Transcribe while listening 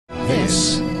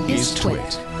This is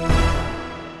Twit.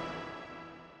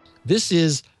 This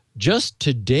is just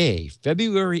today,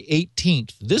 February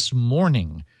 18th, this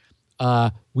morning,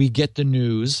 we get the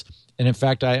news. And in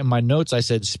fact, in my notes, I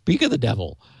said, speak of the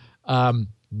devil,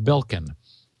 Belkin.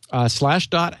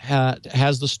 Slashdot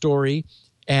has the story,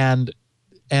 and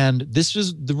this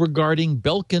is regarding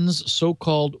Belkin's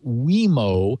so-called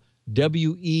WeMo,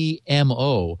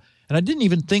 WEMO. And I didn't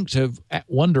even think to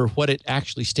wonder what it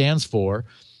actually stands for,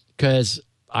 because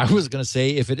I was going to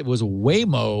say if it was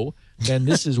WeMo, then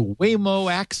this is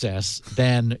WeMo access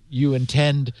than you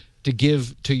intend to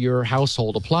give to your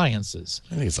household appliances.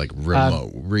 I think it's like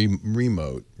remote,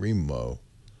 remote.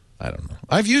 I don't know.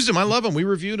 I've used them. I love them. We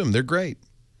reviewed them. They're great.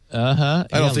 I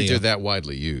don't think they're that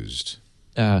widely used.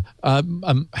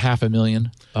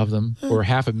 500,000 of them, or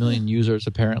 500,000 users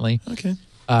apparently. Okay.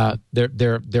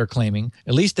 They're claiming.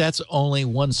 At least that's only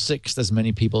 1/6 as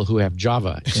many people who have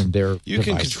Java in their You device.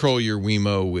 can control your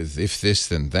WeMo with if this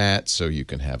then that, so you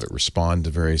can have it respond to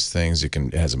various things. It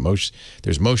has a motion.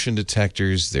 There's motion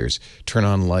detectors. There's turn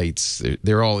on lights.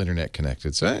 They're all internet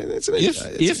connected. So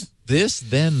if this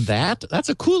then that, that's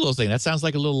a cool little thing. That sounds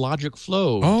like a little logic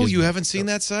flow. Oh, you haven't seen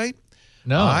that site?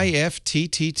 No.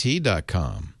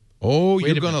 IFTTT.com. Oh,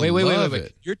 you're going to love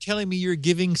it. You're telling me you're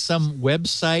giving some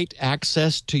website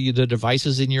access to the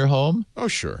devices in your home? Oh,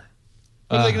 sure.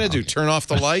 What are they going to do? Turn off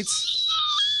the lights?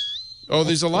 Oh,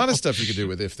 there's a lot of stuff you could do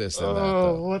with if this, then that.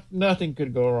 Oh, nothing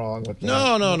could go wrong with that.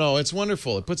 No. It's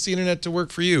wonderful. It puts the internet to work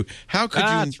for you.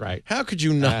 That's right. How could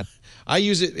you not? I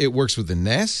use it. It works with the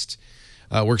Nest.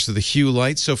 Works with the Hue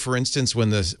lights. So, for instance,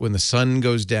 when the sun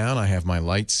goes down, I have my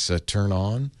lights turn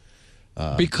on.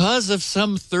 Because of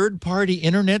some third-party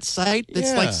internet site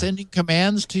that's like sending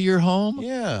commands to your home?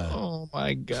 Yeah. Oh,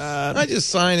 my God. I just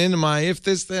sign into my if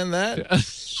this, then that,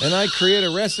 and I create a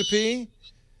recipe.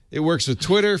 It works with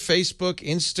Twitter, Facebook,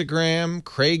 Instagram,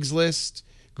 Craigslist,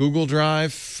 Google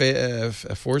Drive,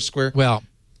 Foursquare. Well,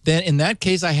 then in that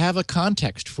case, I have a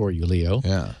context for you, Leo.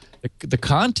 Yeah. The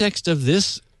context of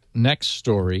this next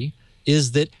story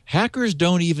is that hackers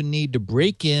don't even need to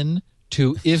break in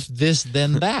to if this,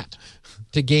 then that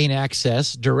to gain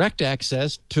direct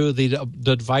access to the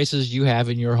devices you have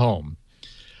in your home,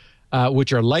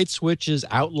 which are light switches,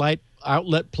 outlet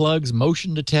plugs,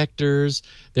 motion detectors.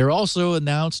 They're also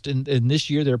announced in this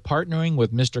year they're partnering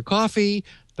with Mr. Coffee,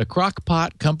 the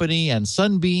Crock-Pot Company, and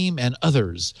Sunbeam, and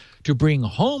others to bring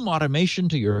home automation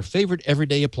to your favorite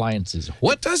everyday appliances.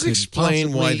 What does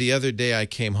explain why the other day I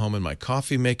came home and my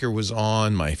coffee maker was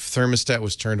on, my thermostat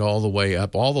was turned all the way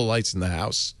up, all the lights in the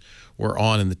house were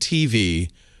on, and the TV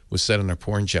was set on a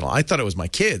porn channel? I thought it was my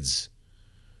kids.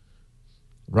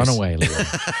 Run away, Leo.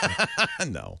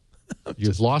 No.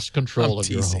 You've lost control of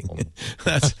your home.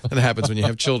 That happens when you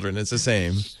have children. It's the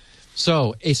same.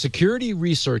 So a security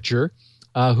researcher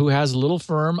who has a little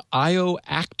firm, IO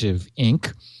Active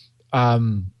Inc. I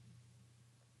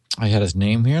had his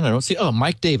name here, and I don't see. Oh,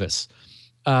 Mike Davis.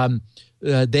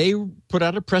 They put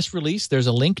out a press release. There's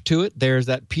a link to it. There's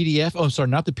that PDF. Oh, sorry,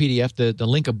 not the PDF. The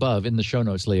link above in the show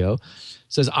notes, Leo. It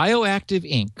says IO Active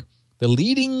Inc., the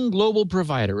leading global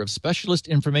provider of specialist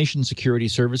information security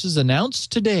services,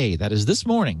 announced today, that is this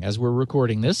morning as we're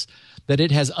recording this, that it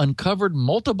has uncovered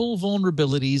multiple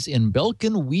vulnerabilities in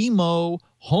Belkin WeMo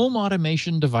home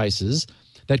automation devices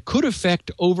that could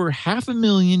affect over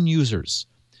 500,000 users.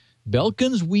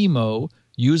 Belkin's WeMo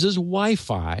uses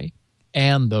Wi-Fi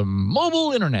and the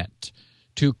mobile internet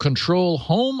to control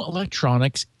home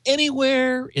electronics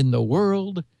anywhere in the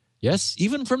world. Yes,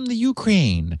 even from the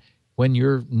Ukraine, when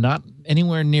you're not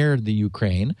anywhere near the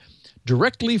Ukraine,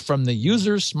 directly from the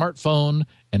user's smartphone,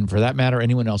 and for that matter,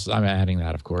 anyone else. I'm adding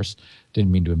that, of course.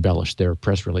 Didn't mean to embellish their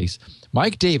press release.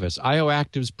 Mike Davis,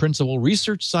 IOActive's principal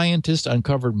research scientist,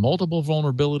 uncovered multiple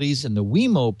vulnerabilities in the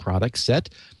WeMo product set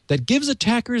that gives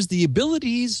attackers the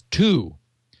abilities to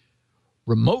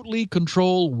remotely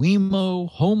control WeMo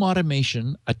home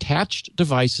automation attached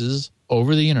devices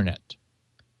over the internet.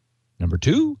 Number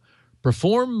 2,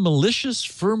 perform malicious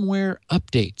firmware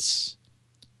updates.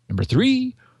 Number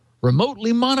 3,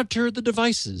 remotely monitor the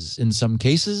devices in some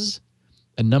cases.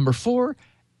 And number 4,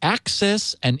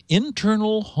 access an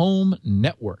internal home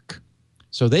network.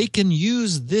 So they can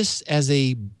use this as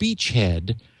a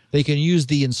beachhead. They can use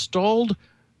the installed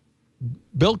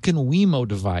Belkin WeMo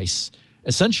device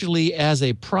essentially as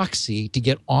a proxy to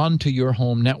get onto your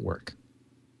home network.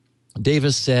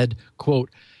 Davis said, quote,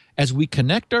 "As we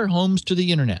connect our homes to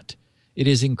the internet, it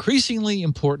is increasingly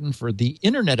important for the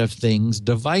Internet of Things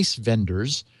device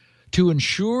vendors to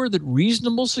ensure that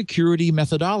reasonable security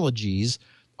methodologies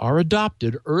are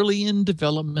adopted early in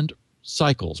development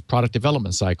cycles, product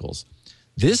development cycles.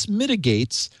 This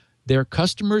mitigates their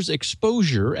customers'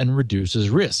 exposure and reduces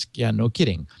risk. Yeah, no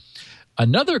kidding.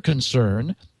 Another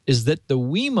concern is that the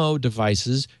WeMo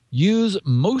devices use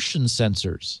motion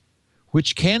sensors,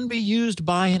 which can be used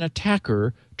by an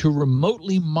attacker to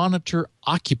remotely monitor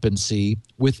occupancy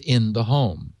within the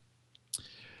home.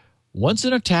 Once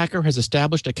an attacker has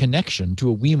established a connection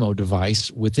to a WeMo device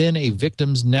within a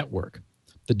victim's network,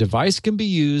 the device can be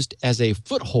used as a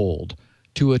foothold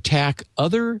to attack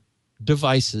other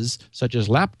devices such as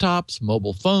laptops,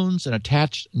 mobile phones, and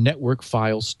attached network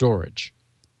file storage.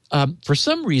 For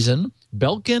some reason,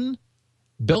 Belkin's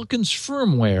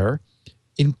firmware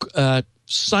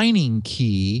signing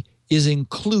key is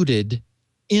included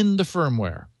in the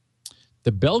firmware.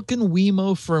 The Belkin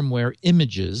WeMo firmware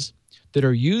images that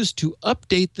are used to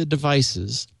update the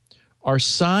devices are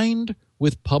signed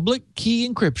with public key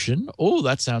encryption. Oh,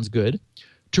 that sounds good.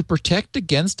 To protect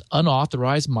against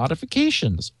unauthorized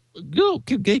modifications.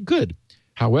 Okay, good.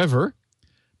 However,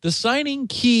 the signing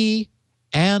key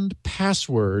and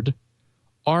password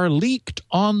are leaked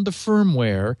on the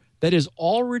firmware that is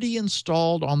already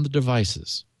installed on the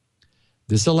devices.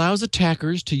 This allows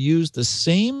attackers to use the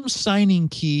same signing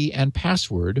key and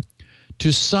password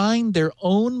to sign their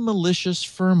own malicious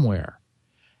firmware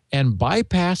and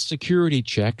bypass security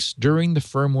checks during the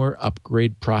firmware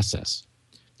upgrade process.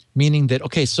 Meaning that,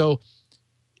 okay, so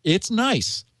it's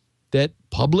nice that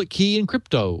public key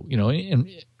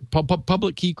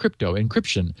public key crypto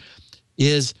encryption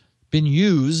is been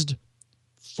used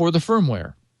for the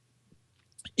firmware.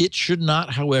 It should not,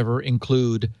 however,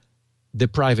 include the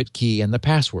private key and the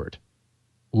password.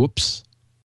 Whoops.